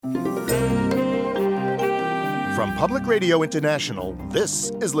From Public Radio International, this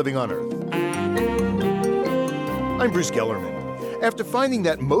is Living on Earth. I'm Bruce Gellerman. After finding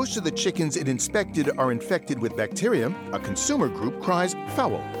that most of the chickens it inspected are infected with bacteria, a consumer group cries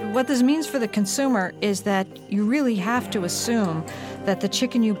foul. What this means for the consumer is that you really have to assume that the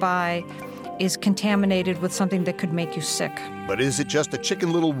chicken you buy is contaminated with something that could make you sick. But is it just a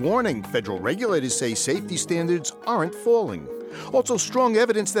chicken little warning? Federal regulators say safety standards aren't falling. Also, strong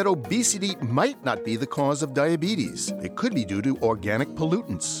evidence that obesity might not be the cause of diabetes. It could be due to organic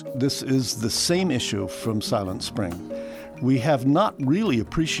pollutants. This is the same issue from Silent Spring. We have not really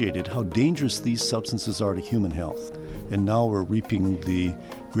appreciated how dangerous these substances are to human health. And now we're reaping the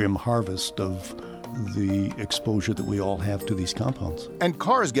grim harvest of the exposure that we all have to these compounds. And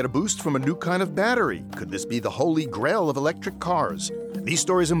cars get a boost from a new kind of battery. Could this be the holy grail of electric cars? These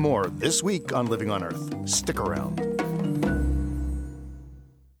stories and more this week on Living on Earth. Stick around.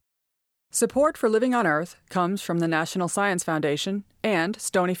 Support for Living on Earth comes from the National Science Foundation and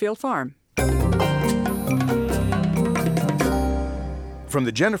Stonyfield Farm. From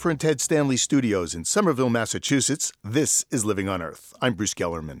the Jennifer and Ted Stanley Studios in Somerville, Massachusetts, this is Living on Earth. I'm Bruce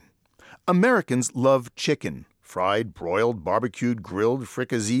Gellerman. Americans love chicken. Fried, broiled, barbecued, grilled,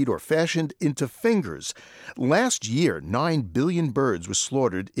 fricasseed, or fashioned into fingers. Last year, 9 billion birds were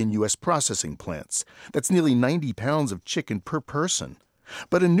slaughtered in U.S. processing plants. That's nearly 90 pounds of chicken per person.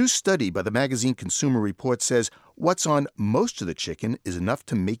 But a new study by the magazine Consumer Report says what's on most of the chicken is enough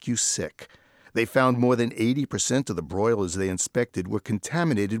to make you sick. They found more than 80% of the broilers they inspected were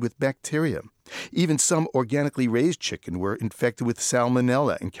contaminated with bacteria. Even some organically raised chicken were infected with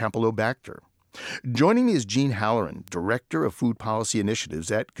salmonella and campylobacter. Joining me is Jean Halloran, Director of Food Policy Initiatives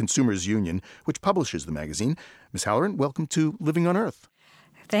at Consumers Union, which publishes the magazine. Ms. Halloran, welcome to Living on Earth.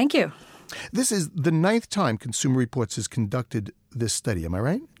 Thank you. This is the 9th time Consumer Reports has conducted this study, am I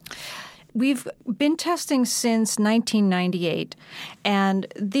right? We've been testing since 1998, and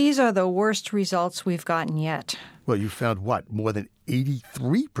these are the worst results we've gotten yet. Well, you found what? More than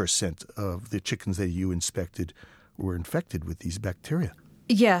 83% of the chickens that you inspected were infected with these bacteria.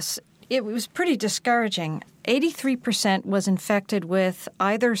 Yes, it was pretty discouraging. 83% was infected with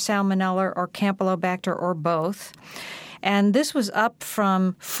either salmonella or campylobacter or both. And this was up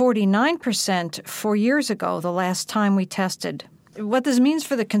from 49% 4 years ago, the last time we tested. What this means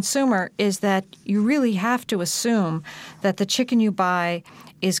for the consumer is that you really have to assume that the chicken you buy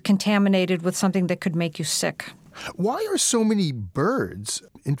is contaminated with something that could make you sick. Why are so many birds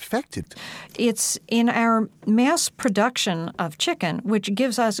infected? It's in our mass production of chicken, which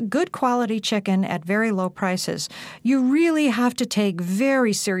gives us good quality chicken at very low prices. You really have to take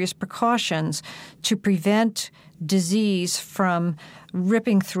very serious precautions to prevent disease from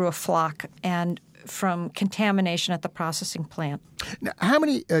ripping through a flock and from contamination at the processing plant. Now, how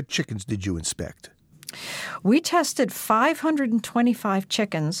many chickens did you inspect? We tested 525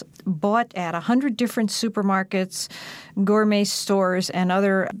 chickens bought at 100 different supermarkets, gourmet stores, and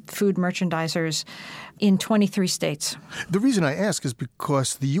other food merchandisers in 23 states. The reason I ask is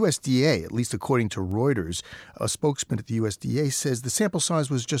because the USDA, at least according to Reuters, a spokesman at the USDA says the sample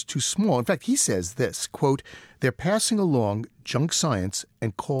size was just too small. In fact, he says this, quote, "They're passing along junk science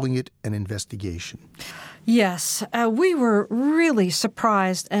and calling it an investigation." Yes, we were really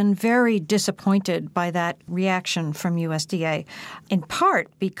surprised and very disappointed by that reaction from USDA, in part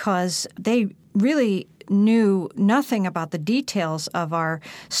because they really knew nothing about the details of our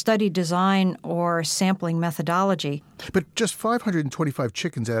study design or sampling methodology. But just 525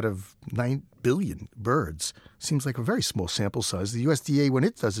 chickens out of 9 billion birds seems like a very small sample size. The USDA, when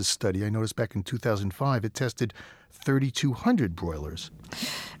it does this study, I noticed back in 2005, it tested 3,200 broilers.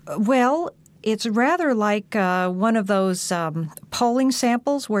 Well, it's rather like one of those polling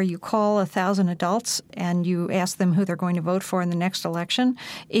samples where you call 1,000 adults and you ask them who they're going to vote for in the next election.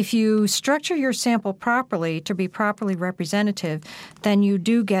 If you structure your sample properly to be properly representative, then you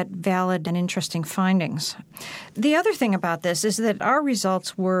do get valid and interesting findings. The other thing about this is that our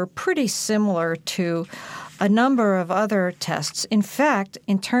results were pretty similar to a number of other tests. In fact,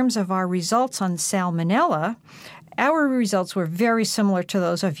 in terms of our results on salmonella, our results were very similar to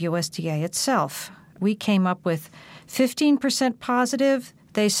those of USDA itself. We came up with 15% positive.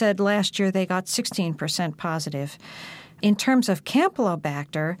 They said last year they got 16% positive. In terms of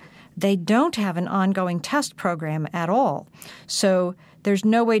campylobacter, they don't have an ongoing test program at all. So there's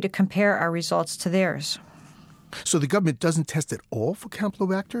no way to compare our results to theirs. So the government doesn't test at all for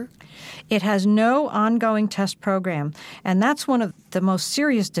Campylobacter? It has no ongoing test program, and that's one of the most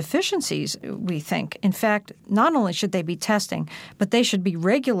serious deficiencies, we think. In fact, not only should they be testing, but they should be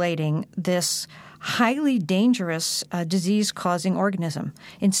regulating this highly dangerous disease-causing organism.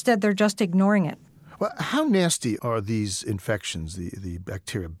 Instead, they're just ignoring it. Well, how nasty are these infections, the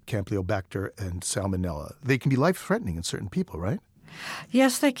bacteria, Campylobacter and Salmonella? They can be life-threatening in certain people, right?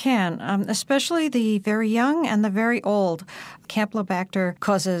 Yes, they can, especially the very young and the very old. Campylobacter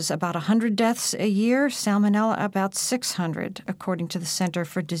causes about 100 deaths a year, Salmonella about 600, according to the Center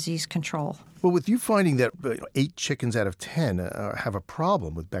for Disease Control. Well, with you finding that 8 chickens out of 10 have a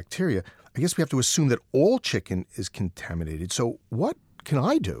problem with bacteria, I guess we have to assume that all chicken is contaminated. So what can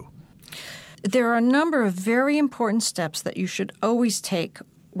I do? There are a number of very important steps that you should always take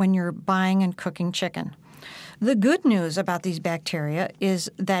when you're buying and cooking chicken. The good news about these bacteria is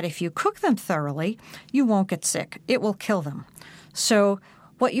that if you cook them thoroughly, you won't get sick. It will kill them. So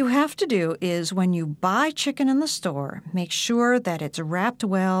what you have to do is when you buy chicken in the store, make sure that it's wrapped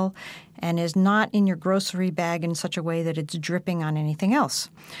well and is not in your grocery bag in such a way that it's dripping on anything else.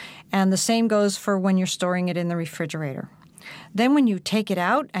 And the same goes for when you're storing it in the refrigerator. Then when you take it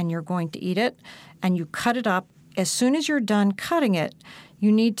out and you're going to eat it and you cut it up, as soon as you're done cutting it,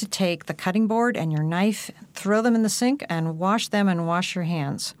 you need to take the cutting board and your knife, throw them in the sink, and wash them and wash your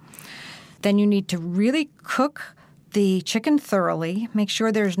hands. Then you need to really cook the chicken thoroughly. Make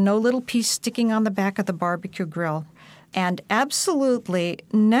sure there's no little piece sticking on the back of the barbecue grill. And absolutely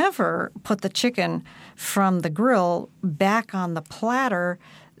never put the chicken from the grill back on the platter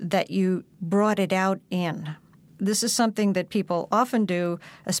that you brought it out in. This is something that people often do,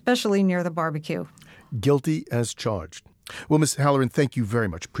 especially near the barbecue. Guilty as charged. Well, Ms. Halloran, thank you very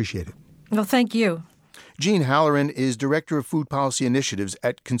much. Appreciate it. Well, thank you. Jean Halloran is Director of Food Policy Initiatives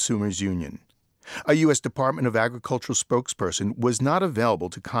at Consumers Union. A U.S. Department of Agricultural spokesperson was not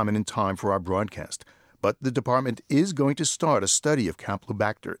available to comment in time for our broadcast, but the department is going to start a study of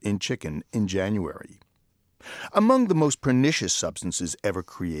Campylobacter in chicken in January. Among the most pernicious substances ever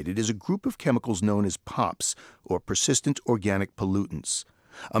created is a group of chemicals known as POPs, or persistent organic pollutants.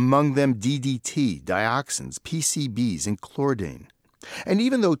 Among them DDT, dioxins, PCBs, and chlordane. And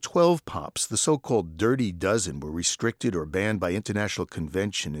even though 12 POPs, the so-called dirty dozen, were restricted or banned by international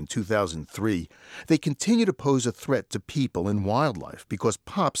convention in 2003, they continue to pose a threat to people and wildlife because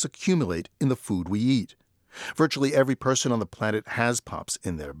POPs accumulate in the food we eat. Virtually every person on the planet has POPs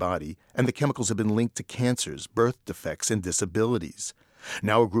in their body, and the chemicals have been linked to cancers, birth defects, and disabilities.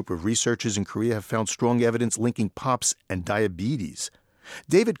 Now a group of researchers in Korea have found strong evidence linking POPs and diabetes.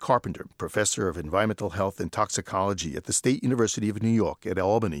 David Carpenter, professor of environmental health and toxicology at the State University of New York at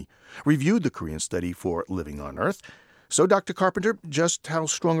Albany, reviewed the Korean study for Living on Earth. So, Dr. Carpenter, just how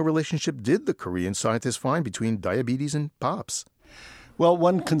strong a relationship did the Korean scientists find between diabetes and POPs? Well,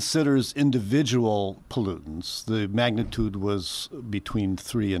 one considers individual pollutants. The magnitude was between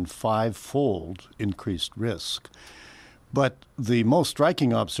 3 and 5-fold increased risk. But the most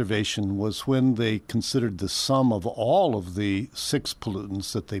striking observation was when they considered the sum of all of the 6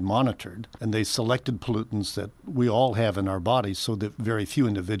 pollutants that they monitored, and they selected pollutants that we all have in our bodies so that very few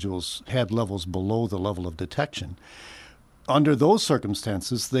individuals had levels below the level of detection. Under those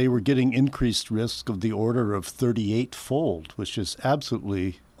circumstances, they were getting increased risk of the order of 38-fold, which is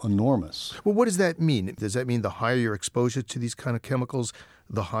absolutely enormous. Well, what does that mean? Does that mean the higher your exposure to these kind of chemicals,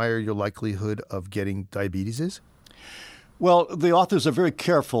 the higher your likelihood of getting diabetes is? Well, the authors are very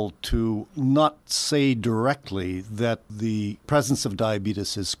careful to not say directly that the presence of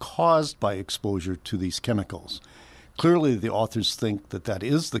diabetes is caused by exposure to these chemicals. Clearly, the authors think that that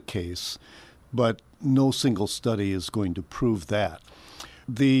is the case, but no single study is going to prove that.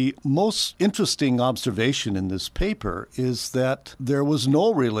 The most interesting observation in this paper is that there was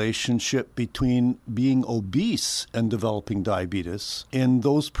no relationship between being obese and developing diabetes in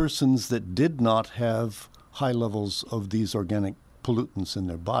those persons that did not have high levels of these organic pollutants in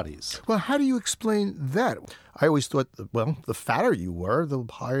their bodies. Well, how do you explain that? I always thought, the fatter you were, the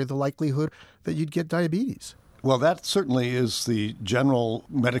higher the likelihood that you'd get diabetes. Well, that certainly is the general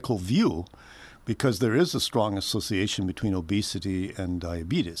medical view, because there is a strong association between obesity and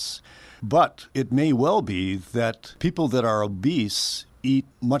diabetes. But it may well be that people that are obese eat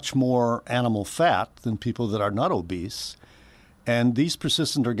much more animal fat than people that are not obese. And these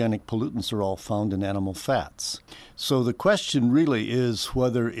persistent organic pollutants are all found in animal fats. So the question really is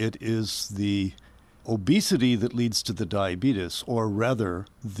whether it is the obesity that leads to the diabetes, or rather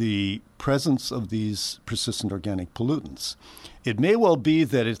the presence of these persistent organic pollutants. It may well be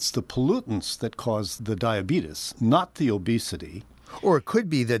that it's the pollutants that cause the diabetes, not the obesity. Or it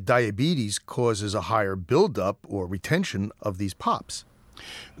could be that diabetes causes a higher buildup or retention of these POPs.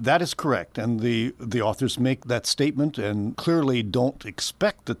 That is correct, and the authors make that statement and clearly don't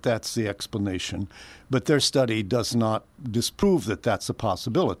expect that that's the explanation, but their study does not disprove that that's a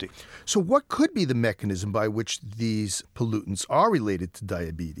possibility. So what could be the mechanism by which these pollutants are related to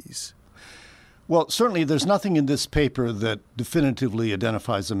diabetes? Well, certainly there's nothing in this paper that definitively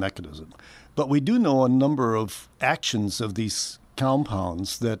identifies a mechanism. But we do know a number of actions of these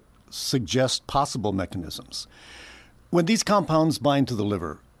compounds that suggest possible mechanisms. When these compounds bind to the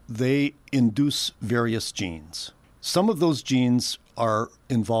liver, they induce various genes. Some of those genes are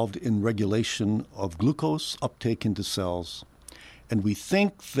involved in regulation of glucose uptake into cells. And we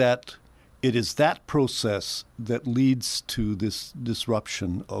think that it is that process that leads to this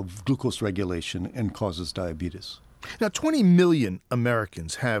disruption of glucose regulation and causes diabetes. Now, 20 million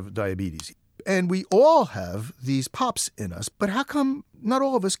Americans have diabetes, and we all have these POPs in us, but how come not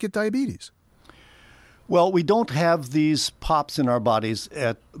all of us get diabetes? Well, we don't have these POPs in our bodies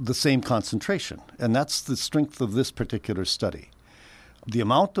at the same concentration, and that's the strength of this particular study. The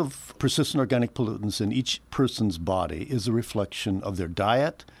amount of persistent organic pollutants in each person's body is a reflection of their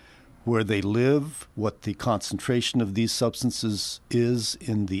diet, where they live, what the concentration of these substances is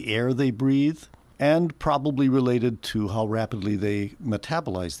in the air they breathe, and probably related to how rapidly they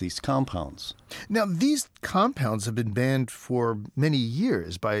metabolize these compounds. Now, these compounds have been banned for many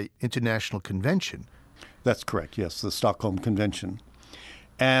years by international convention. That's correct, yes, the Stockholm Convention.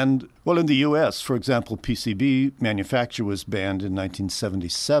 And, well, in the U.S., for example, PCB manufacture was banned in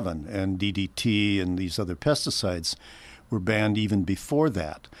 1977, and DDT and these other pesticides were banned even before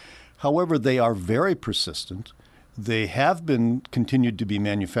that. However, they are very persistent. They have been continued to be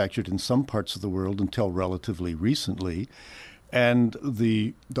manufactured in some parts of the world until relatively recently. And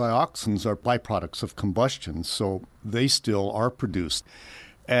the dioxins are byproducts of combustion, so they still are produced.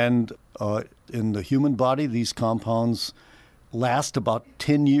 And in the human body, these compounds last about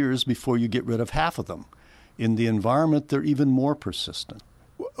 10 years before you get rid of half of them. In the environment, they're even more persistent.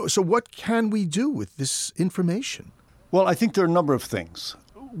 So what can we do with this information? Well, I think there are a number of things.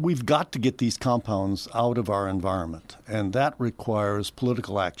 We've got to get these compounds out of our environment, and that requires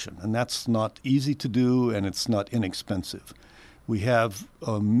political action. And that's not easy to do, and it's not inexpensive. We have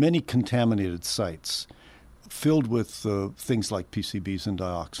many contaminated sites filled with things like PCBs and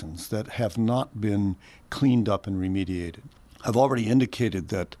dioxins that have not been cleaned up and remediated. I've already indicated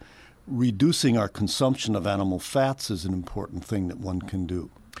that reducing our consumption of animal fats is an important thing that one can do.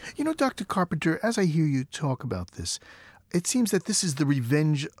 You know, Dr. Carpenter, as I hear you talk about this, it seems that this is the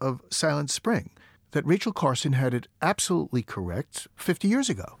revenge of Silent Spring, that Rachel Carson had it absolutely correct 50 years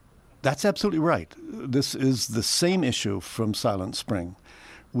ago. That's absolutely right. This is the same issue from Silent Spring.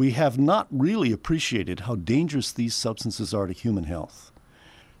 We have not really appreciated how dangerous these substances are to human health.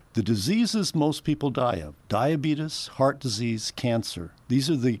 The diseases most people die of, diabetes, heart disease, cancer, these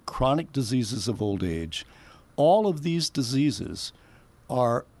are the chronic diseases of old age. All of these diseases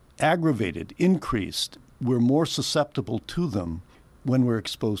are aggravated, increased. We're more susceptible to them when we're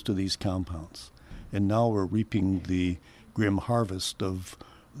exposed to these compounds. And now we're reaping the grim harvest of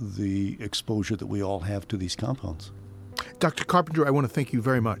the exposure that we all have to these compounds. Dr. Carpenter, I want to thank you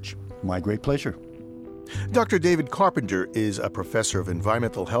very much. My great pleasure. Dr. David Carpenter is a professor of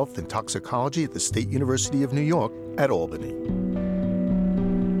environmental health and toxicology at the State University of New York at Albany.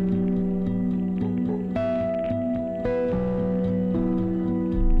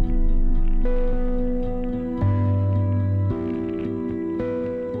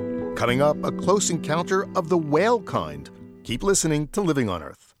 Coming up, a close encounter of the whale kind. Keep listening to Living on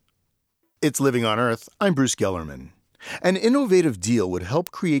Earth. It's Living on Earth. I'm Bruce Gellerman. An innovative deal would help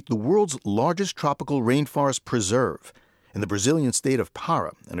create the world's largest tropical rainforest preserve. In the Brazilian state of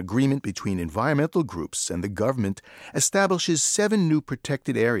Pará, an agreement between environmental groups and the government establishes 7 new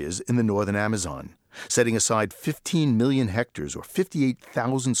protected areas in the northern Amazon, setting aside 15 million hectares or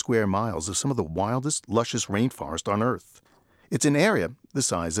 58,000 square miles of some of the wildest, luscious rainforest on Earth. It's an area the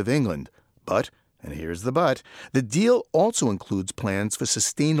size of England. But, and here's the but, the deal also includes plans for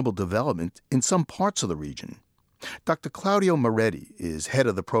sustainable development in some parts of the region. Dr. Claudio Moretti is head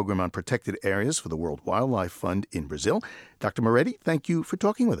of the Program on Protected Areas for the World Wildlife Fund in Brazil. Dr. Moretti, thank you for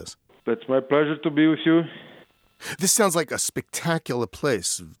talking with us. It's my pleasure to be with you. This sounds like a spectacular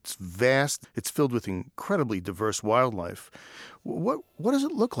place. It's vast. It's filled with incredibly diverse wildlife. What does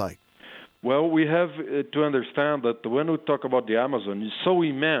it look like? Well, we have to understand that when we talk about the Amazon, it's so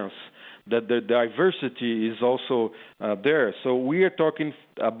immense that the diversity is also there. So we are talking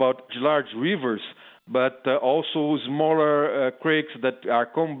about large rivers, but also smaller creeks that are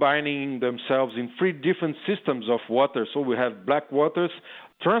combining themselves in 3 different systems of water. So we have black waters,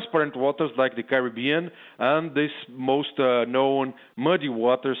 transparent waters like the Caribbean, and this most known muddy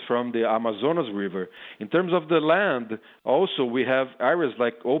waters from the Amazonas River. In terms of the land, also we have areas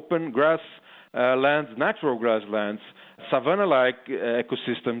like open grass lands, natural grasslands, savanna-like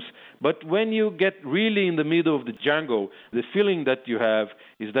ecosystems. But when you get really in the middle of the jungle, the feeling that you have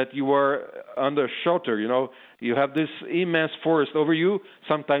is that you are under shelter. You have this immense forest over you.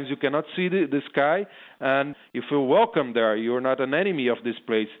 Sometimes you cannot see the sky, and you feel welcome there. You are not an enemy of this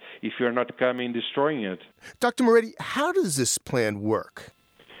place if you're not coming destroying it. Dr. Moretti, how does this plan work?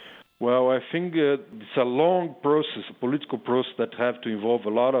 Well, I think it's a long process, a political process that have to involve a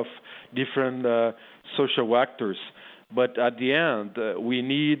lot of different social actors. But at the end, we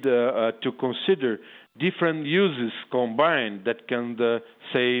need to consider different uses combined that can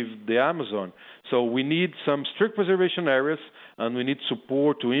save the Amazon. So we need some strict preservation areas, and we need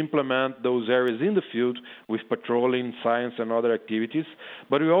support to implement those areas in the field with patrolling, science, and other activities.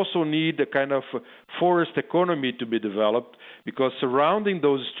 But we also need a kind of forest economy to be developed, because surrounding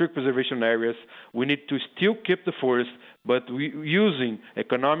those strict preservation areas, we need to still keep the forest, but using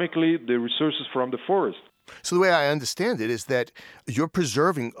economically the resources from the forest. So the way I understand it is that you're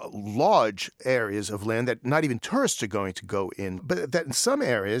preserving large areas of land that not even tourists are going to go in, but that in some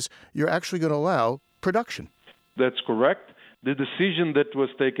areas you're actually going to allow production. That's correct. The decision that was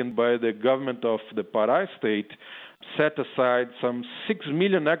taken by the government of the Pará state set aside some 6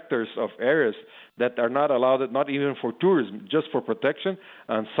 million hectares of areas that are not allowed, not even for tourism, just for protection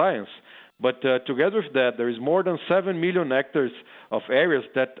and science. But together with that, there is more than 7 million hectares of areas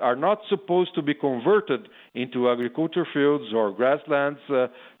that are not supposed to be converted into agriculture fields or grasslands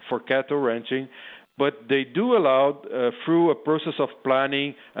for cattle ranching, but they do allow, through a process of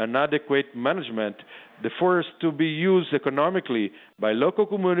planning and adequate management, the forest to be used economically by local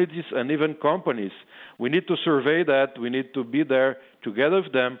communities and even companies. We need to survey that. We need to be there together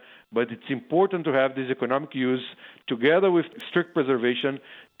with them, but it's important to have this economic use together with strict preservation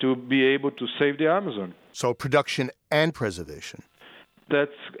to be able to save the Amazon. So production and preservation.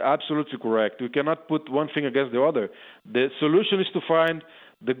 That's absolutely correct. We cannot put one thing against the other. The solution is to find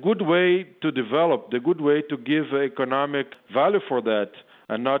the good way to develop, the good way to give economic value for that,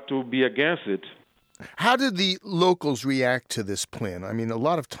 and not to be against it. How did the locals react to this plan? I mean, a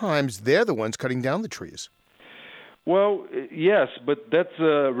lot of times they're the ones cutting down the trees. Well, yes, but that's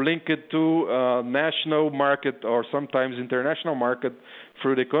linked to national market or sometimes international market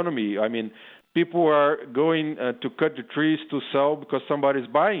through the economy. I mean, people are going to cut the trees to sell because somebody's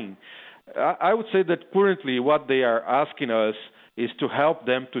buying. I would say that currently what they are asking us is to help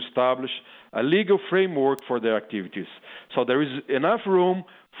them to establish a legal framework for their activities. So there is enough room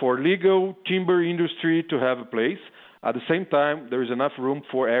for legal timber industry to have a place. At the same time, there is enough room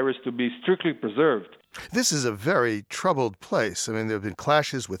for areas to be strictly preserved. This is a very troubled place. I mean, there have been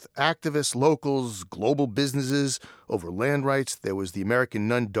clashes with activists, locals, global businesses over land rights. There was the American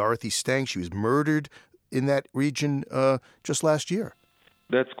nun Dorothy Stang. She was murdered in that region just last year.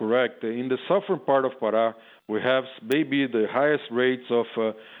 That's correct. In the southern part of Pará, we have maybe the highest rates of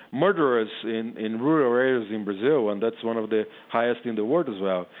murderers in rural areas in Brazil, and that's one of the highest in the world as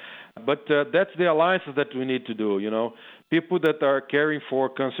well. But that's the alliances that we need to do, People that are caring for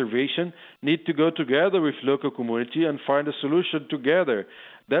conservation need to go together with local community and find a solution together.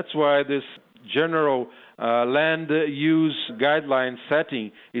 That's why this general land use guideline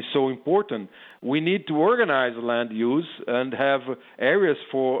setting is so important. We need to organize land use and have areas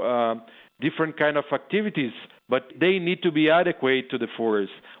for different kind of activities, but they need to be adequate to the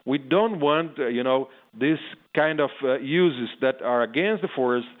forest. We don't want, this kind of uses that are against the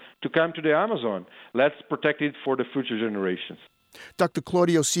forest to come to the Amazon. Let's protect it for the future generations. Dr.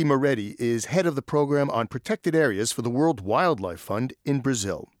 Claudio C. Moretti is head of the program on protected areas for the World Wildlife Fund in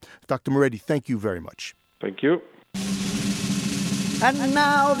Brazil. Dr. Moretti, thank you very much. Thank you. And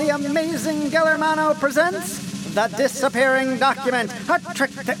now the amazing Gellermano presents The Disappearing Document, a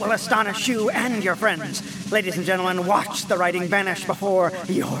trick that will astonish you and your friends. Ladies and gentlemen, watch the writing vanish before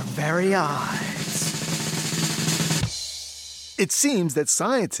your very eyes. It seems that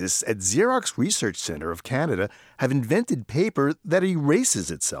scientists at Xerox Research Center of Canada have invented paper that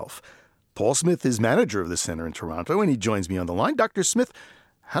erases itself. Paul Smith is manager of the center in Toronto, and he joins me on the line. Dr. Smith,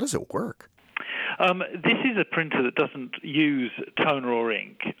 how does it work? This is a printer that doesn't use toner or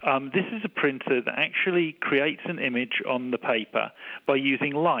ink. This is a printer that actually creates an image on the paper by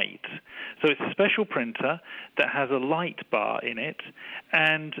using light. So it's a special printer that has a light bar in it,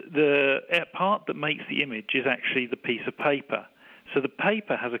 and the part that makes the image is actually the piece of paper. So the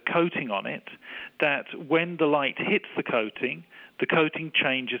paper has a coating on it that when the light hits the coating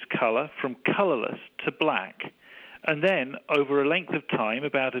changes color from colorless to black. And then over a length of time,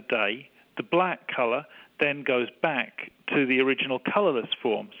 about a day, the black color then goes back to the original colorless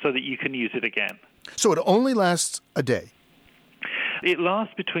form so that you can use it again. So it only lasts a day? It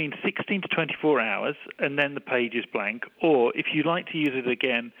lasts between 16 to 24 hours, and then the page is blank. Or if you like to use it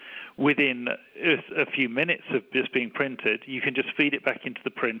again within a few minutes of just being printed, you can just feed it back into the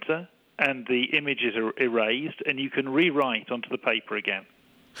printer, and the images are erased, and you can rewrite onto the paper again.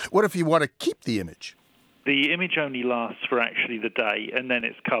 What if you want to keep the image? The image only lasts for actually the day, and then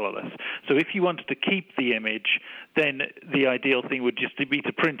it's colorless. So if you wanted to keep the image, then the ideal thing would just be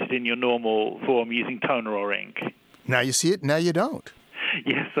to print it in your normal form using toner or ink. Now you see it, now you don't.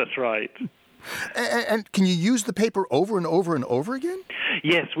 Yes, that's right. And can you use the paper over and over and over again?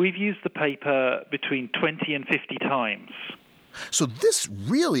 Yes, we've used the paper between 20 and 50 times. So this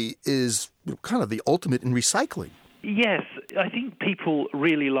really is kind of the ultimate in recycling. Yes, I think people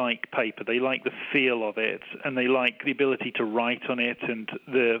really like paper. They like the feel of it, and they like the ability to write on it and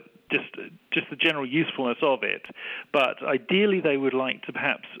just the general usefulness of it. But ideally, they would like to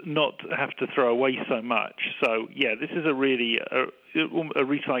perhaps not have to throw away so much. So, yeah, this is a really a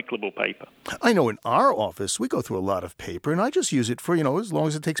recyclable paper. I know in our office, we go through a lot of paper, and I just use it for, as long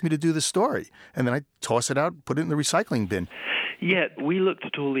as it takes me to do the story. And then I toss it out, put it in the recycling bin. Yeah, we looked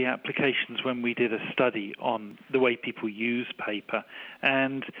at all the applications when we did a study on the way people use paper.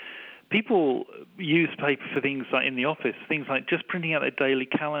 And people use paper for things like in the office, things like just printing out their daily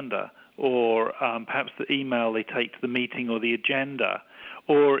calendar, or perhaps the email they take to the meeting or the agenda.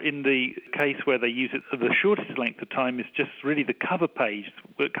 Or in the case where they use it, the shortest length of time is just really the cover page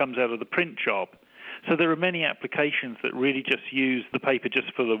that comes out of the print job. So there are many applications that really just use the paper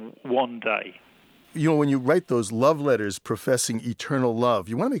just for the one day. When you write those love letters professing eternal love,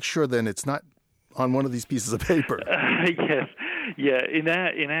 you want to make sure then it's not on one of these pieces of paper. Yes. Yeah, in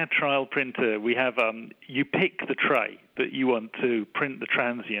our trial printer, we have you pick the tray that you want to print the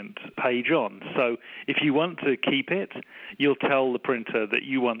Transient page on. So if you want to keep it, you'll tell the printer that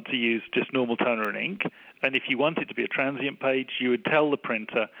you want to use just normal toner and ink. And if you want it to be a Transient page, you would tell the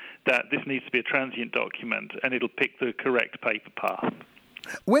printer that this needs to be a Transient document, and it'll pick the correct paper path.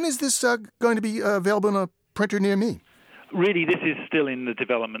 When is this going to be available in a printer near me? Really, this is still in the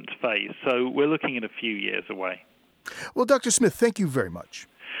development phase, so we're looking at a few years away. Well, Dr. Smith, thank you very much.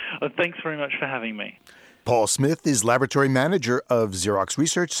 Thanks very much for having me. Paul Smith is Laboratory Manager of Xerox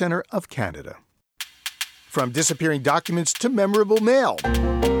Research Center of Canada. From disappearing documents to memorable mail.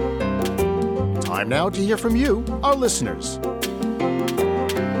 Time now to hear from you, our listeners.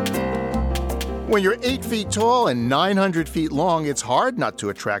 When you're 8 feet tall and 900 feet long, it's hard not to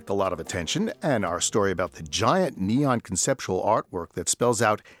attract a lot of attention. And our story about the giant neon conceptual artwork that spells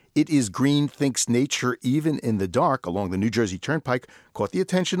out, "It is green, thinks nature even in the dark," along the New Jersey Turnpike caught the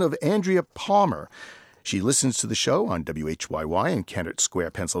attention of Andrea Palmer. She listens to the show on WHYY in Kennett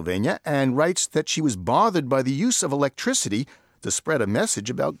Square, Pennsylvania, and writes that she was bothered by the use of electricity to spread a message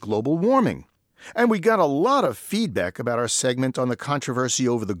about global warming. And we got a lot of feedback about our segment on the controversy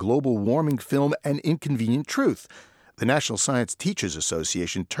over the global warming film An Inconvenient Truth. The National Science Teachers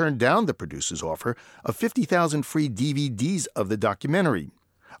Association turned down the producer's offer of 50,000 free DVDs of the documentary.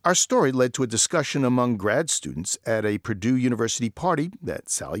 Our story led to a discussion among grad students at a Purdue University party that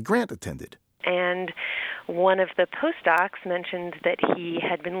Sally Grant attended. And one of the postdocs mentioned that he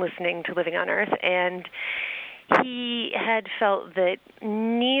had been listening to Living on Earth, and he had felt that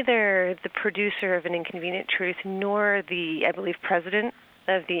neither the producer of An Inconvenient Truth nor the, I believe, president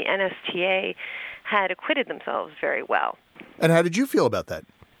of the NSTA had acquitted themselves very well. And how did you feel about that?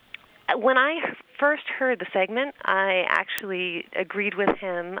 When I first heard the segment, I actually agreed with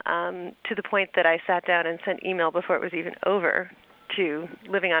him to the point that I sat down and sent email before it was even over to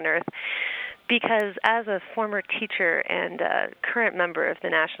Living on Earth, because as a former teacher and a current member of the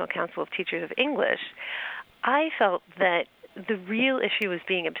National Council of Teachers of English, I felt that the real issue was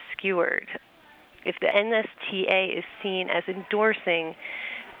being obscured. If the NSTA is seen as endorsing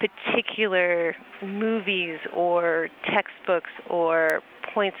particular movies or textbooks or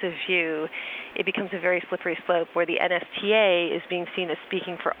points of view, it becomes a very slippery slope where the NSTA is being seen as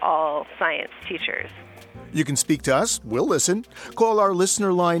speaking for all science teachers. You can speak to us. We'll listen. Call our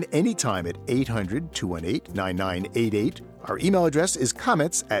listener line anytime at 800-218-9988. Our email address is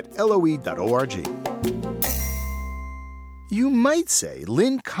comments@loe.org. You might say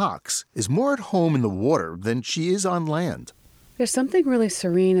Lynn Cox is more at home in the water than she is on land. There's something really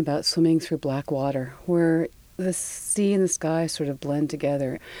serene about swimming through black water, where the sea and the sky sort of blend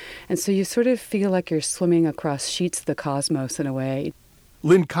together. And so you sort of feel like you're swimming across sheets of the cosmos in a way.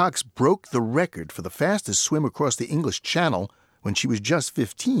 Lynn Cox broke the record for the fastest swim across the English Channel when she was just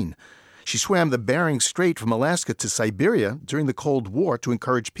 15. She swam the Bering Strait from Alaska to Siberia during the Cold War to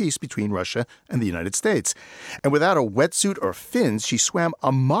encourage peace between Russia and the United States. And without a wetsuit or fins, she swam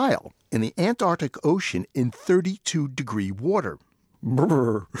a mile in the Antarctic Ocean in 32-degree water.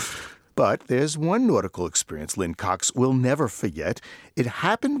 Brr. But there's one nautical experience Lynn Cox will never forget. It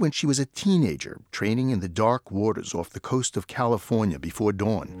happened when she was a teenager, training in the dark waters off the coast of California before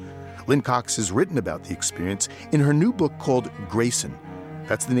dawn. Lynn Cox has written about the experience in her new book called Grayson.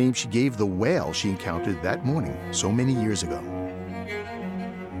 That's the name she gave the whale she encountered that morning so many years ago.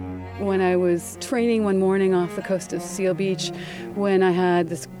 When I was training one morning off the coast of Seal Beach, when I had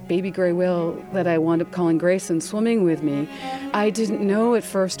this baby gray whale that I wound up calling Grayson swimming with me, I didn't know at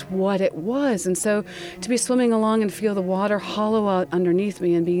first what it was. And so to be swimming along and feel the water hollow out underneath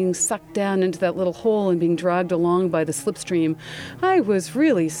me and being sucked down into that little hole and being dragged along by the slipstream, I was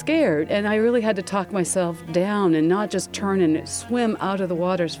really scared. And I really had to talk myself down and not just turn and swim out of the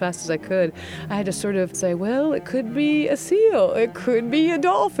water as fast as I could. I had to sort of say, well, it could be a seal, it could be a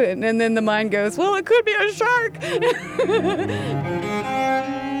dolphin. And then the mind goes, well, it could be a shark.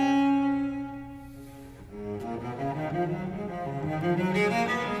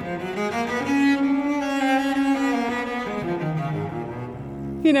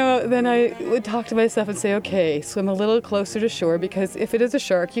 You know, then I would talk to myself and say, okay, swim a little closer to shore, because if it is a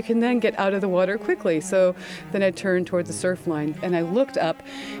shark, you can then get out of the water quickly. So then I turned towards the surf line, and I looked up,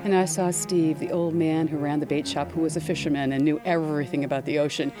 and I saw Steve, the old man who ran the bait shop, who was a fisherman and knew everything about the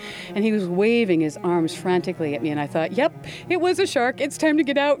ocean. And he was waving his arms frantically at me, and I thought, yep, it was a shark. It's time to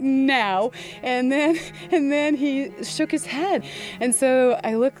get out now. And then he shook his head. And so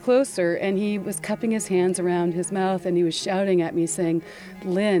I looked closer, and he was cupping his hands around his mouth, and he was shouting at me, saying,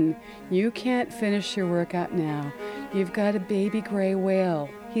 Lynn, you can't finish your workout now. You've got a baby gray whale.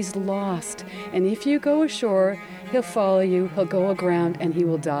 He's lost. And if you go ashore, he'll follow you, he'll go aground, and he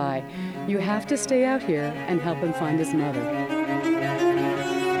will die. You have to stay out here and help him find his mother.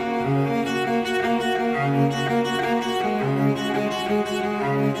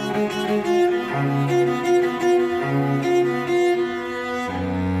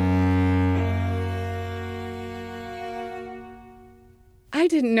 I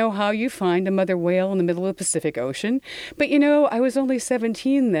didn't know how you find a mother whale in the middle of the Pacific Ocean. But, you know, I was only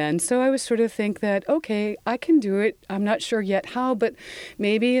 17 then, so I was sort of think that, okay, I can do it. I'm not sure yet how, but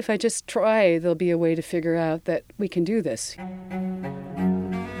maybe if I just try, there'll be a way to figure out that we can do this.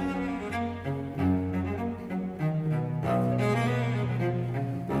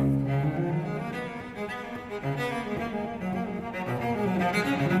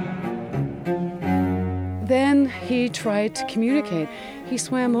 Then he tried to communicate. He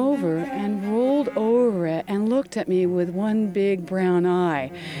swam over and rolled over it and looked at me with one big brown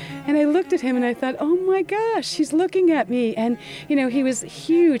eye. And I looked at him and I thought, oh my gosh, he's looking at me. And, you know, he was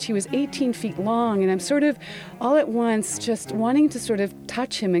huge. He was 18 feet long. And I'm sort of all at once just wanting to sort of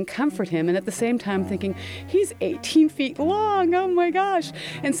touch him and comfort him. And at the same time thinking, he's 18 feet long. Oh my gosh.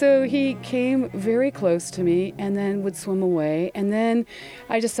 And so he came very close to me and then would swim away. And then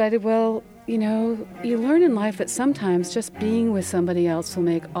I decided, well, you know, you learn in life that sometimes just being with somebody else will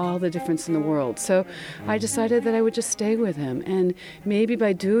make all the difference in the world. So I decided that I would just stay with him. And maybe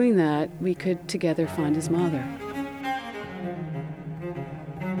by doing that, we could together find his mother.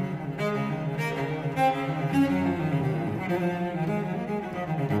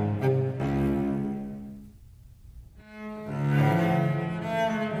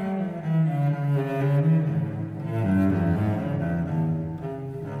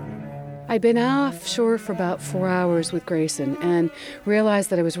 I'd been offshore for about 4 hours with Grayson and realized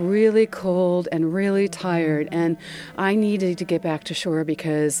that I was really cold and really tired, and I needed to get back to shore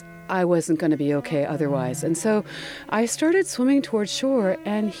because I wasn't going to be okay otherwise. And so I started swimming towards shore,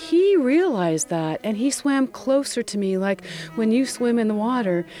 and he realized that, and he swam closer to me. Like when you swim in the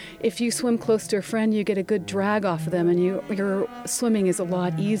water, if you swim close to a friend, you get a good drag off of them, and your swimming is a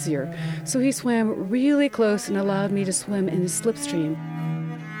lot easier. So he swam really close and allowed me to swim in his slipstream.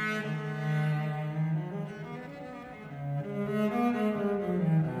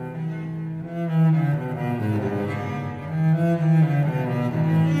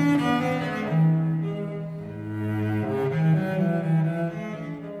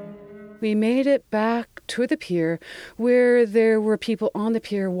 We made it back to the pier where there were people on the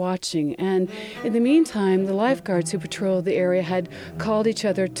pier watching. And in the meantime, the lifeguards who patrolled the area had called each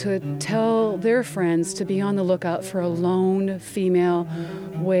other to tell their friends to be on the lookout for a lone female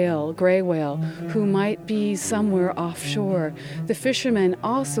whale, gray whale, who might be somewhere offshore. The fishermen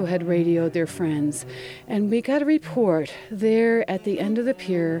also had radioed their friends. And we got a report there at the end of the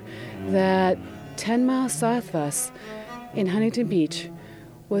pier that 10 miles south of us in Huntington Beach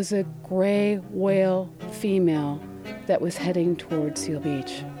was a gray whale female that was heading toward Seal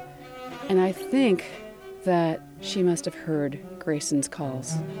Beach. And I think that she must have heard Grayson's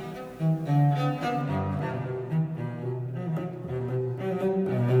calls.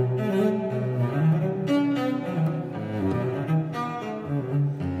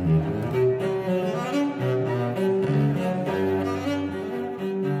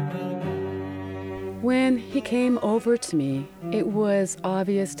 When he came over to me, it was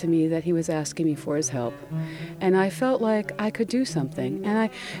obvious to me that he was asking me for his help. And I felt like I could do something.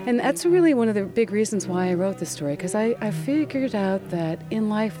 And that's really one of the big reasons why I wrote this story, because I figured out that in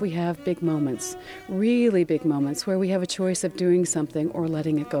life we have big moments, really big moments, where we have a choice of doing something or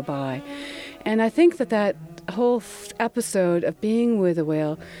letting it go by. And I think that whole episode of being with a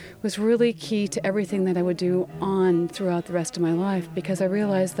whale was really key to everything that I would do on throughout the rest of my life, because I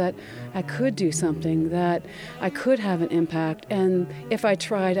realized that I could do something, that I could have an impact, and if I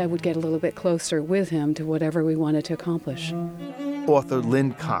tried, I would get a little bit closer with him to whatever we wanted to accomplish. Author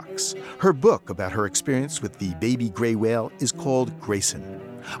Lynn Cox. Her book about her experience with the baby gray whale is called Grayson.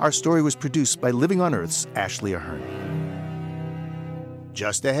 Our story was produced by Living on Earth's Ashley Ahern.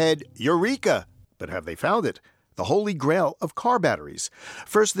 Just ahead, Eureka! But have they found it? The holy grail of car batteries.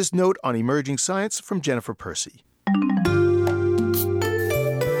 First, this note on emerging science from Jennifer Percy.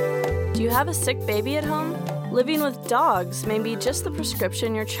 Do you have a sick baby at home? Living with dogs may be just the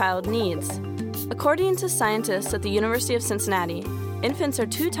prescription your child needs. According to scientists at the University of Cincinnati, infants are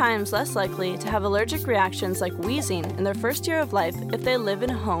 2 times less likely to have allergic reactions like wheezing in their first year of life if they live in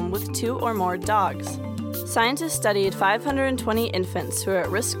a home with 2 or more dogs. Scientists studied 520 infants who are at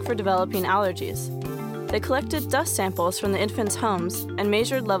risk for developing allergies. They collected dust samples from the infants' homes and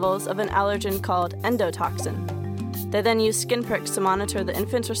measured levels of an allergen called endotoxin. They then used skin pricks to monitor the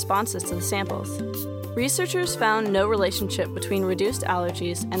infants' responses to the samples. Researchers found no relationship between reduced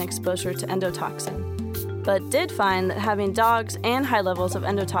allergies and exposure to endotoxin, but did find that having dogs and high levels of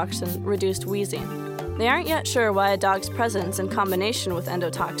endotoxin reduced wheezing. They aren't yet sure why a dog's presence in combination with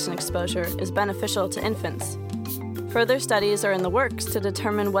endotoxin exposure is beneficial to infants. Further studies are in the works to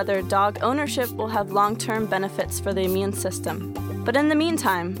determine whether dog ownership will have long-term benefits for the immune system. But in the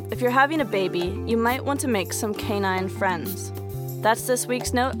meantime, if you're having a baby, you might want to make some canine friends. That's this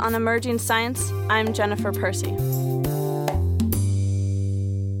week's note on emerging science. I'm Jennifer Percy.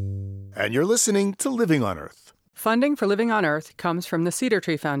 And you're listening to Living on Earth. Funding for Living on Earth comes from the Cedar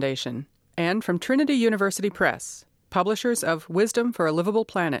Tree Foundation and from Trinity University Press, publishers of Wisdom for a Livable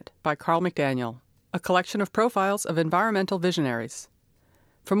Planet by Carl McDaniel, a collection of profiles of environmental visionaries.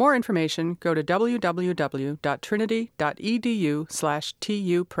 For more information, go to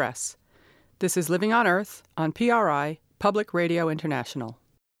www.trinity.edu/tupress. This is Living on Earth on PRI, Public Radio International.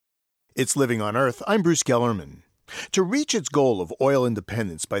 It's Living on Earth. I'm Bruce Gellerman. To reach its goal of oil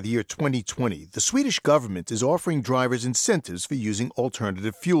independence by the year 2020, the Swedish government is offering drivers incentives for using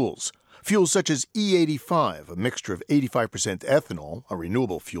alternative fuels. Fuels such as E85, a mixture of 85% ethanol, a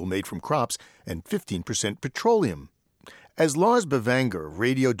renewable fuel made from crops, and 15% petroleum. As Lars Bavanger of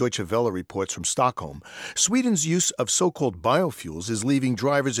Radio Deutsche Welle reports from Stockholm, Sweden's use of so-called biofuels is leaving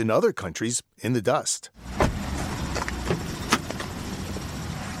drivers in other countries in the dust.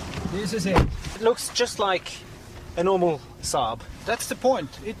 This is it. It looks just like a normal Saab. That's the point.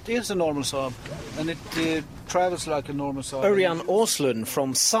 It is a normal Saab, and it travels like a normal Saab. Örjan Åslund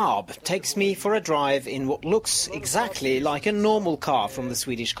from Saab takes me for a drive in what looks exactly like a normal car from the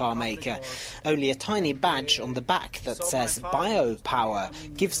Swedish car maker. Only a tiny badge on the back that says biopower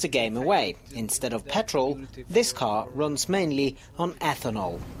gives the game away. Instead of petrol, this car runs mainly on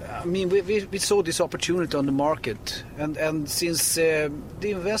ethanol. I mean, we saw this opportunity on the market, and since the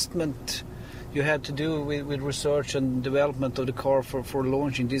investment you had to do with research and development of the car for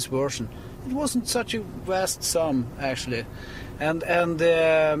launching this version, it wasn't such a vast sum, actually. And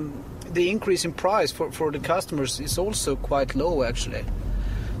the increase in price for the customers is also quite low, actually.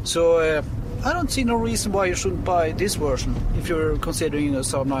 So I don't see no reason why you shouldn't buy this version if you're considering a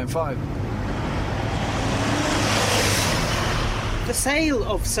Saab 9.5. The sale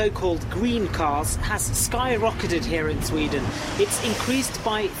of so-called green cars has skyrocketed here in Sweden. It's increased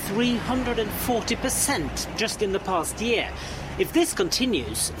by 340% just in the past year. If this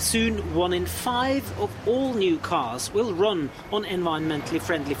continues, soon 1 in 5 of all new cars will run on environmentally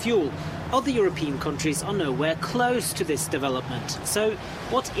friendly fuel. Other European countries are nowhere close to this development. So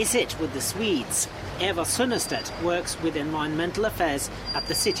what is it with the Swedes? Eva Sunnerstedt works with environmental affairs at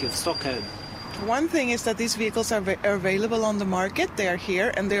the city of Stockholm. One thing is that these vehicles are available on the market. They are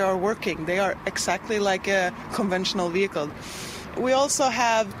here and they are working. They are exactly like a conventional vehicle. We also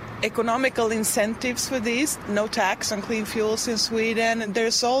have economical incentives for these. No tax on clean fuels in Sweden.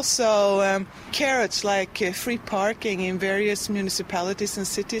 There's also carrots like free parking in various municipalities and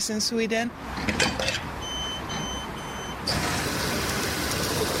cities in Sweden.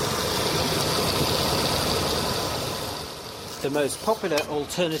 The most popular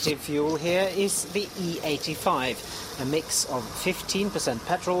alternative fuel here is the E85, a mix of 15%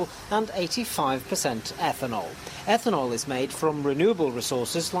 petrol and 85% ethanol. Ethanol is made from renewable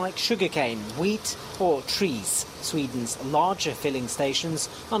resources like sugarcane, wheat or trees. Sweden's larger filling stations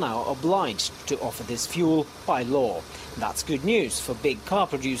are now obliged to offer this fuel by law. That's good news for big car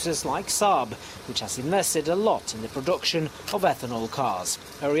producers like Saab, which has invested a lot in the production of ethanol cars.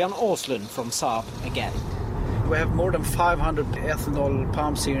 Örjan Åslund from Saab again. We have more than 500 ethanol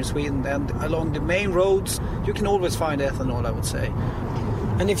pumps here in Sweden, and along the main roads you can always find ethanol, I would say.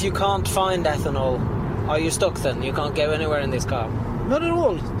 And if you can't find ethanol, are you stuck then? You can't go anywhere in this car? Not at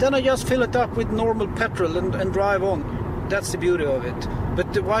all. Then I just fill it up with normal petrol and drive on. That's the beauty of it.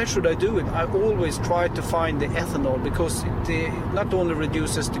 But why should I do it? I always try to find the ethanol because it not only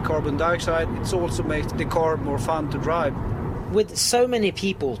reduces the carbon dioxide, it also makes the car more fun to drive. With so many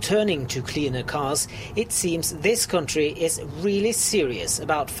people turning to cleaner cars, it seems this country is really serious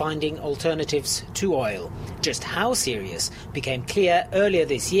about finding alternatives to oil. Just how serious became clear earlier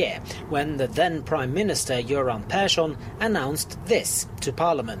this year when the then Prime Minister Göran Persson announced this to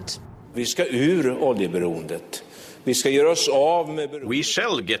Parliament. Vi ska ur oljeberoendet. We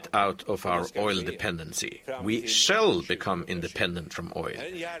shall get out of our oil dependency. We shall become independent from oil.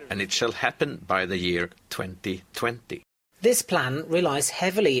 And it shall happen by the year 2020. This plan relies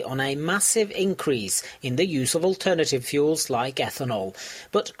heavily on a massive increase in the use of alternative fuels like ethanol.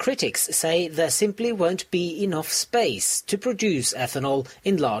 But critics say there simply won't be enough space to produce ethanol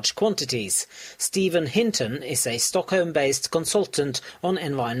in large quantities. Stephen Hinton is a Stockholm-based consultant on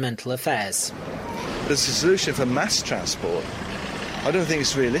environmental affairs. As a solution for mass transport, I don't think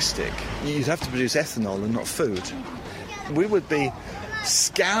it's realistic. You'd have to produce ethanol and not food. We would be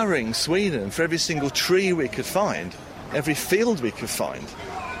scouring Sweden for every single tree we could find, every field we could find,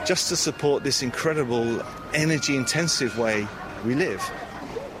 just to support this incredible energy-intensive way we live.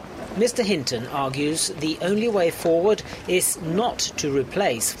 Mr. Hinton argues the only way forward is not to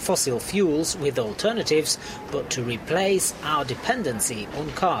replace fossil fuels with alternatives, but to replace our dependency on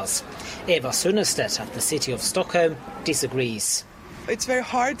cars. Eva Sunnerstedt at the City of Stockholm disagrees. It's very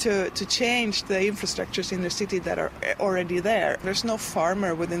hard to change the infrastructures in the city that are already there. There's no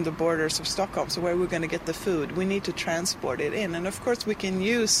farmer within the borders of Stockholm, so where are we going to get the food? We need to transport it in. And of course we can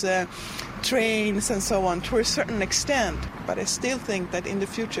use trains and so on to a certain extent, but I still think that in the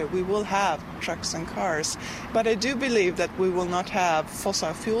future we will have trucks and cars. But I do believe that we will not have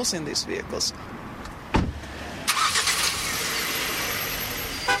fossil fuels in these vehicles.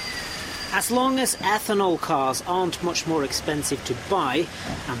 As long as ethanol cars aren't much more expensive to buy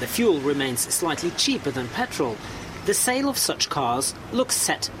and the fuel remains slightly cheaper than petrol, the sale of such cars looks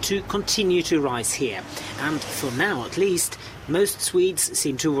set to continue to rise here. And for now at least, most Swedes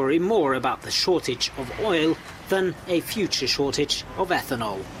seem to worry more about the shortage of oil than a future shortage of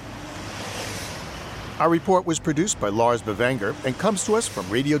ethanol. Our report was produced by Lars Bavanger and comes to us from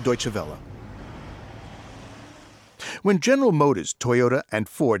Radio Deutsche Welle. When General Motors, Toyota, and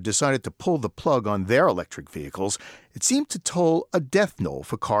Ford decided to pull the plug on their electric vehicles, it seemed to toll a death knell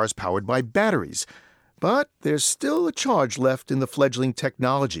for cars powered by batteries. But there's still a charge left in the fledgling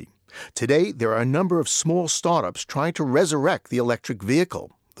technology. Today, there are a number of small startups trying to resurrect the electric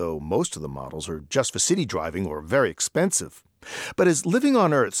vehicle, though most of the models are just for city driving or very expensive. But as Living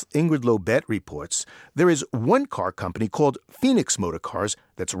on Earth's Ingrid Lobet reports, there is one car company called Phoenix Motor Cars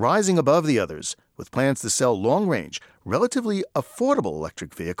that's rising above the others, with plans to sell long-range, relatively affordable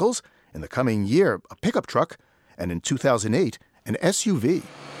electric vehicles, in the coming year a pickup truck, and in 2008 an SUV.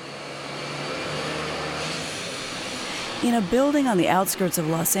 In a building on the outskirts of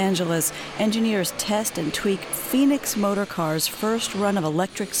Los Angeles, engineers test and tweak Phoenix Motor Cars' first run of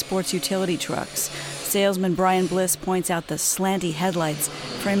electric sports utility trucks. Salesman Brian Bliss points out the slanty headlights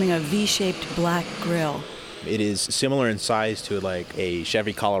framing a V-shaped black grille. It is similar in size to like a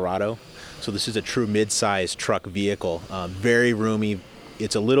Chevy Colorado. So this is a true mid-size truck vehicle, very roomy.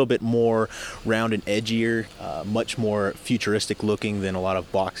 It's a little bit more round and edgier, much more futuristic looking than a lot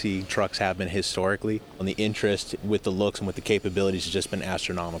of boxy trucks have been historically. And the interest with the looks and with the capabilities has just been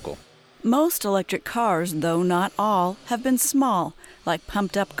astronomical. Most electric cars, though not all, have been small, like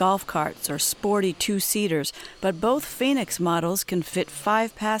pumped-up golf carts or sporty two-seaters, but both Phoenix models can fit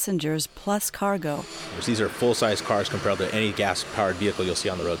 5 passengers plus cargo. These are full-size cars compared to any gas-powered vehicle you'll see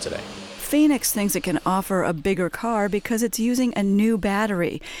on the road today. Phoenix thinks it can offer a bigger car because it's using a new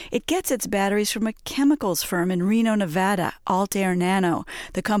battery. It gets its batteries from a chemicals firm in Reno, Nevada, Altair Nano.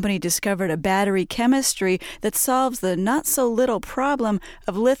 The company discovered a battery chemistry that solves the not-so-little problem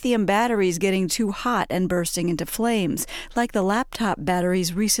of lithium batteries getting too hot and bursting into flames, like the laptop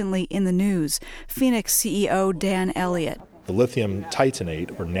batteries recently in the news. Phoenix CEO Dan Elliott. The lithium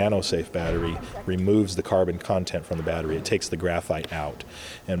titanate, or nanosafe battery, removes the carbon content from the battery. It takes the graphite out.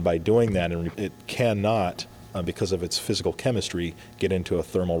 And by doing that, it cannot, because of its physical chemistry, get into a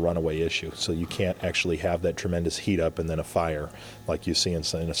thermal runaway issue. So you can't actually have that tremendous heat up and then a fire like you see in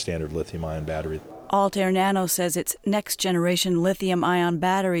a standard lithium-ion battery. Altair Nano says its next-generation lithium-ion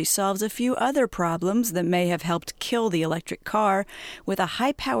battery solves a few other problems that may have helped kill the electric car. With a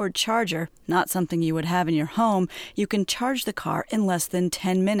high-powered charger, not something you would have in your home, you can charge the car in less than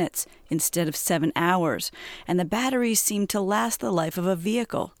 10 minutes instead of 7 hours. And the batteries seem to last the life of a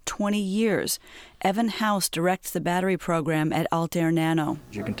vehicle, 20 years. Evan House directs the battery program at Altair Nano.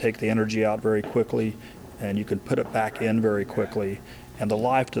 You can take the energy out very quickly, and you can put it back in very quickly. And the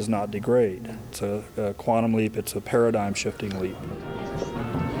life does not degrade. It's a quantum leap. It's a paradigm-shifting leap.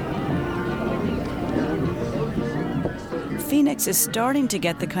 Phoenix is starting to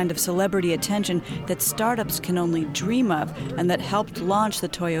get the kind of celebrity attention that startups can only dream of and that helped launch the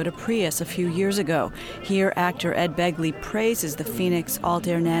Toyota Prius a few years ago. Here, actor Ed Begley praises the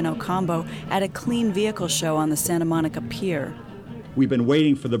Phoenix-Altair Nano combo at a clean vehicle show on the Santa Monica Pier. We've been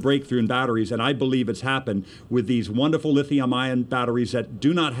waiting for the breakthrough in batteries, and I believe it's happened with these wonderful lithium-ion batteries that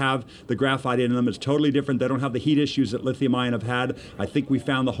do not have the graphite in them. It's totally different. They don't have the heat issues that lithium-ion have had. I think we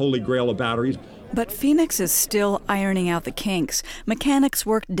found the holy grail of batteries. But Phoenix is still ironing out the kinks. Mechanics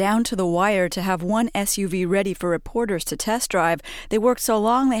worked down to the wire to have one SUV ready for reporters to test drive. They worked so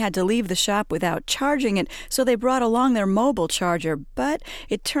long they had to leave the shop without charging it, so they brought along their mobile charger. But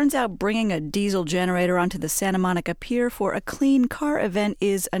it turns out bringing a diesel generator onto the Santa Monica Pier for a clean car event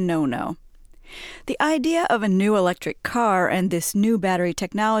is a no-no. The idea of a new electric car and this new battery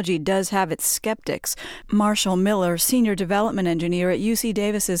technology does have its skeptics. Marshall Miller, Senior Development Engineer at UC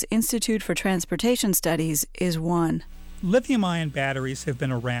Davis's Institute for Transportation Studies, is one. Lithium-ion batteries have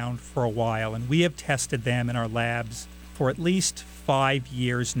been around for a while, and we have tested them in our labs for at least 5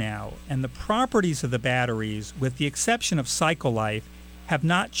 years now. And the properties of the batteries, with the exception of cycle life, have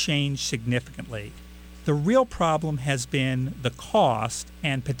not changed significantly. The real problem has been the cost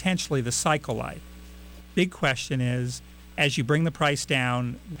and potentially the cycle life. Big question is, as you bring the price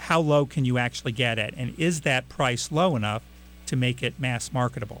down, how low can you actually get it? And is that price low enough to make it mass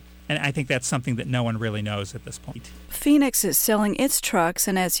marketable? And I think that's something that no one really knows at this point. Phoenix is selling its trucks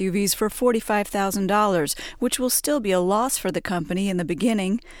and SUVs for $45,000, which will still be a loss for the company in the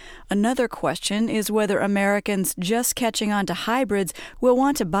beginning. Another question is whether Americans just catching on to hybrids will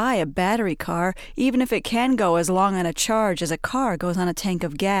want to buy a battery car, even if it can go as long on a charge as a car goes on a tank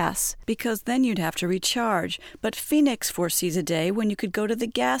of gas, because then you'd have to recharge. But Phoenix foresees a day when you could go to the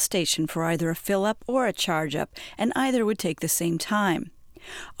gas station for either a fill-up or a charge-up, and either would take the same time.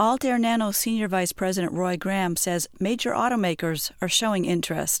 Altair Nano Senior Vice President Roy Graham says major automakers are showing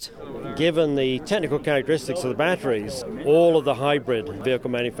interest. Given the technical characteristics of the batteries, all of the hybrid vehicle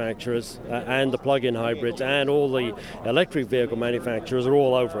manufacturers and the plug-in hybrids and all the electric vehicle manufacturers are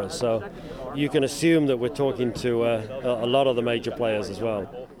all over us. So you can assume that we're talking to a lot of the major players as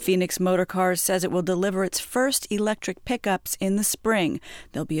well. Phoenix Motor Cars says it will deliver its first electric pickups in the spring.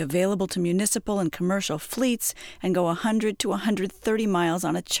 They'll be available to municipal and commercial fleets and go 100 to 130 miles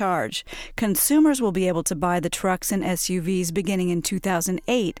on a charge. Consumers will be able to buy the trucks and SUVs beginning in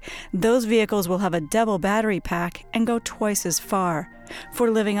 2008. Those vehicles will have a double battery pack and go twice as far. For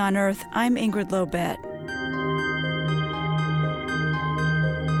Living on Earth, I'm Ingrid Lobet.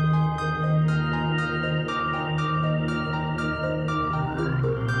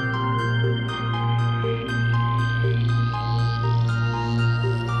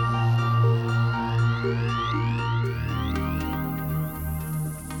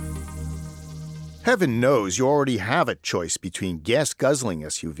 Heaven knows you already have a choice between gas-guzzling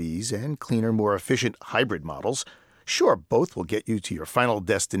SUVs and cleaner, more efficient hybrid models. Sure, both will get you to your final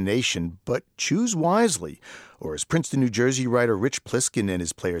destination, but choose wisely. Or as Princeton, New Jersey writer Rich Pliskin and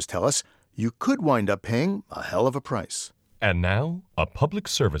his players tell us, you could wind up paying a hell of a price. And now, a public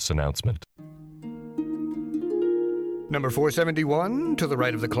service announcement. Number 471, to the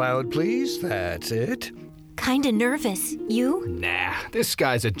right of the cloud, please. That's it. Kinda nervous. You? Nah, this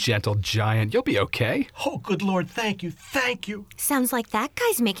guy's a gentle giant. You'll be okay. Oh, good Lord, thank you, thank you. Sounds like that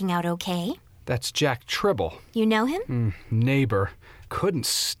guy's making out okay. That's Jack Tribble. You know him? Neighbor. Couldn't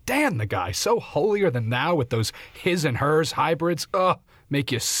stand the guy. So holier than thou with those his and hers hybrids. Ugh,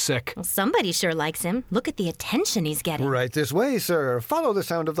 make you sick. Well, somebody sure likes him. Look at the attention he's getting. Right this way, sir. Follow the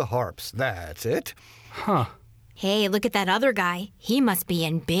sound of the harps. That's it. Huh. Hey, look at that other guy. He must be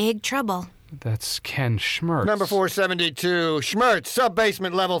in big trouble. That's Ken Schmertz. Number 472, Schmertz,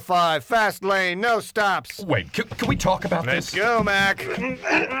 sub-basement level 5, fast lane, no stops. Wait, can we talk about Let's this? go, Mac.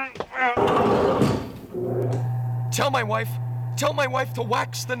 Tell my wife to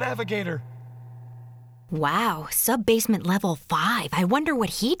wax the navigator. Wow, sub-basement level 5. I wonder what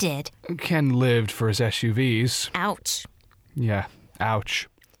he did. Ken lived for his SUVs. Ouch. Yeah, ouch.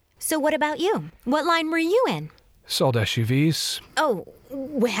 So what about you? What line were you in? Sold SUVs. Oh,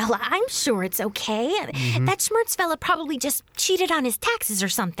 well, I'm sure it's okay. Mm-hmm. That Schmertz fella probably just cheated on his taxes or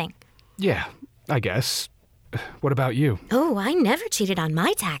something. Yeah, I guess. What about you? Oh, I never cheated on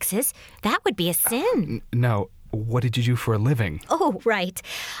my taxes. That would be a sin. No. What did you do for a living? Oh, right.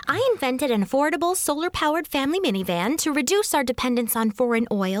 I invented an affordable solar-powered family minivan to reduce our dependence on foreign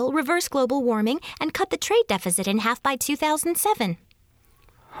oil, reverse global warming, and cut the trade deficit in half by 2007.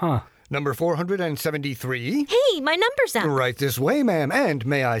 Huh. Number 473. Hey, my number's up. Right this way, ma'am. And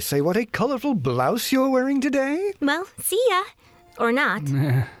may I say what a colorful blouse you're wearing today? Well, see ya. Or not.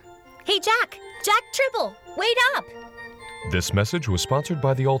 Hey, Jack Tribble, wait up. This message was sponsored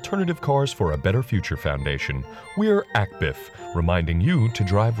by the Alternative Cars for a Better Future Foundation. We're ACBIF, reminding you to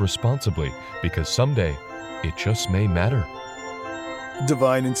drive responsibly, because someday it just may matter.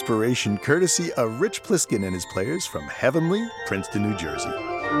 Divine inspiration courtesy of Rich Pliskin and his players from heavenly Princeton, New Jersey.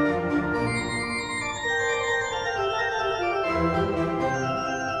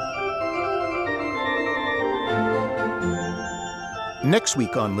 Next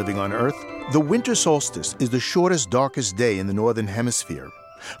week on Living on Earth, the winter solstice is the shortest, darkest day in the Northern Hemisphere.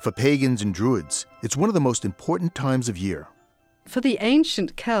 For pagans and druids, it's one of the most important times of year. For the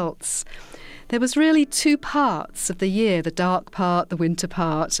ancient Celts, there was really two parts of the year, the dark part, the winter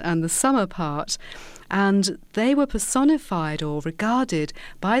part, and the summer part. And they were personified or regarded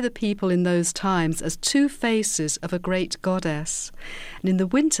by the people in those times as two faces of a great goddess. And in the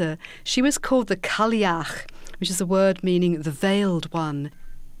winter, she was called the Cailleach, which is a word meaning the veiled one.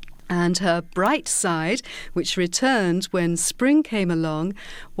 And her bright side, which returned when spring came along,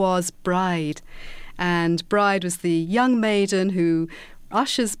 was Bride. And Bride was the young maiden who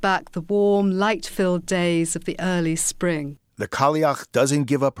ushers back the warm, light-filled days of the early spring. The Cailleach doesn't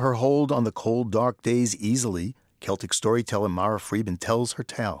give up her hold on the cold, dark days easily. Celtic storyteller Mara Friedman tells her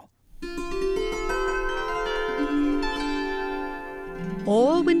tale.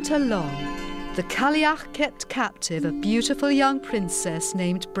 All winter long, the Cailleach kept captive a beautiful young princess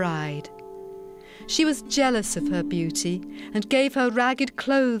named Bride. She was jealous of her beauty and gave her ragged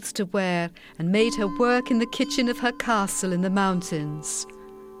clothes to wear and made her work in the kitchen of her castle in the mountains.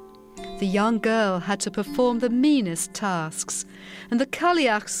 The young girl had to perform the meanest tasks, and the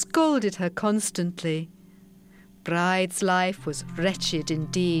Cailleach scolded her constantly. Bride's life was wretched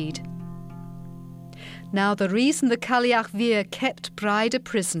indeed. Now, the reason the Cailleach Vir kept Bride a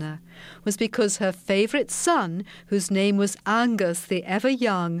prisoner was because her favourite son, whose name was Angus the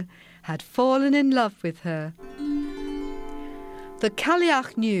Ever-Young, had fallen in love with her. The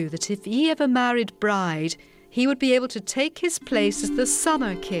Cailleach knew that if he ever married Bride, he would be able to take his place as the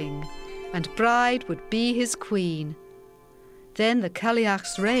Summer King, and Bride would be his queen. Then the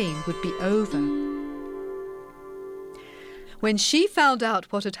Cailleach's reign would be over. When she found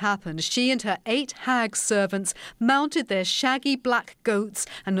out what had happened, she and her 8 hag servants mounted their shaggy black goats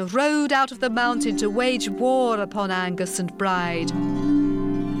and rode out of the mountain to wage war upon Angus and Bride.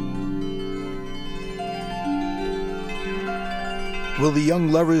 Will the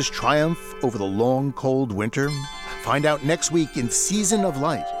young lovers triumph over the long, cold winter? Find out next week in Season of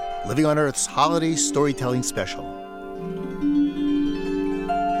Light, Living on Earth's holiday storytelling special.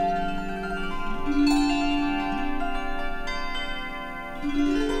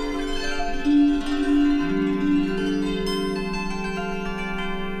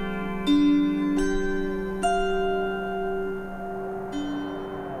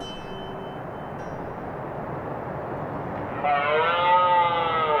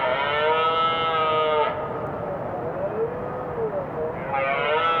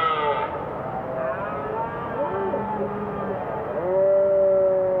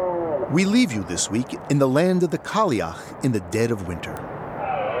 We leave you this week in the land of the Cailleach in the dead of winter.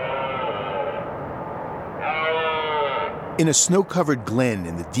 In a snow-covered glen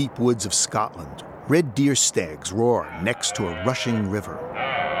in the deep woods of Scotland, red deer stags roar next to a rushing river.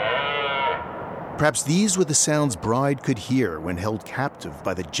 Perhaps these were the sounds Bride could hear when held captive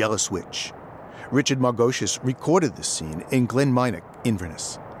by the jealous witch. Richard Margocius recorded this scene in Glenminnock,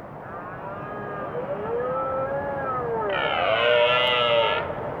 Inverness.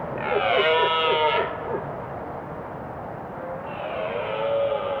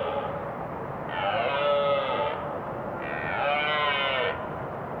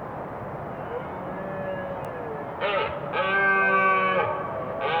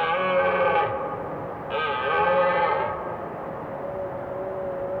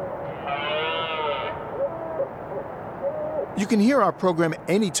 You can hear our program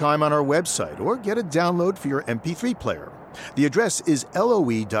anytime on our website or get a download for your MP3 player. The address is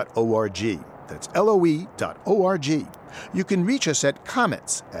loe.org. That's loe.org. You can reach us at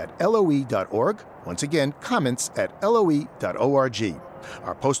comments@loe.org. Once again, comments@loe.org.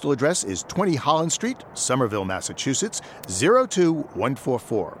 Our postal address is 20 Holland Street, Somerville, Massachusetts,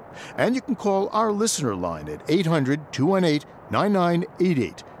 02144. And you can call our listener line at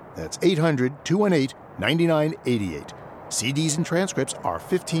 800-218-9988. That's 800-218-9988. CDs and transcripts are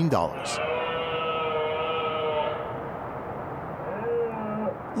 $15.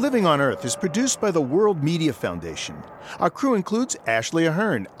 Living on Earth is produced by the World Media Foundation. Our crew includes Ashley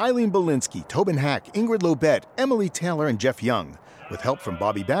Ahern, Eileen Belinsky, Tobin Hack, Ingrid Lobet, Emily Taylor, and Jeff Young, with help from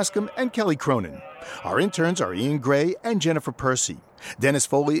Bobby Bascom and Kelly Cronin. Our interns are Ian Gray and Jennifer Percy. Dennis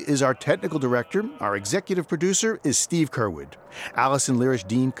Foley is our technical director. Our executive producer is Steve Kerwood. Allison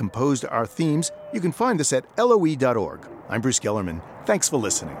Lirish-Dean composed our themes. You can find us at loe.org. I'm Bruce Gellerman. Thanks for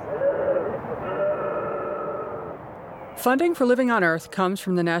listening. Funding for Living on Earth comes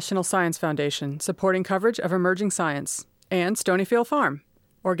from the National Science Foundation, supporting coverage of emerging science, and Stonyfield Farm,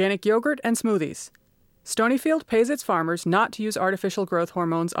 organic yogurt and smoothies. Stonyfield pays its farmers not to use artificial growth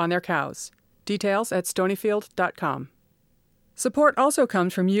hormones on their cows. Details at stonyfield.com. Support also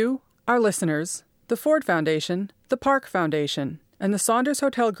comes from you, our listeners, the Ford Foundation, the Park Foundation, and the Saunders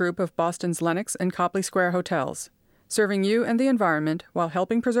Hotel Group of Boston's Lenox and Copley Square hotels, serving you and the environment while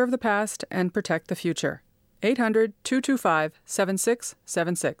helping preserve the past and protect the future.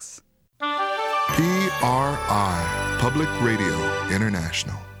 800-225-7676. PRI, Public Radio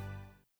International.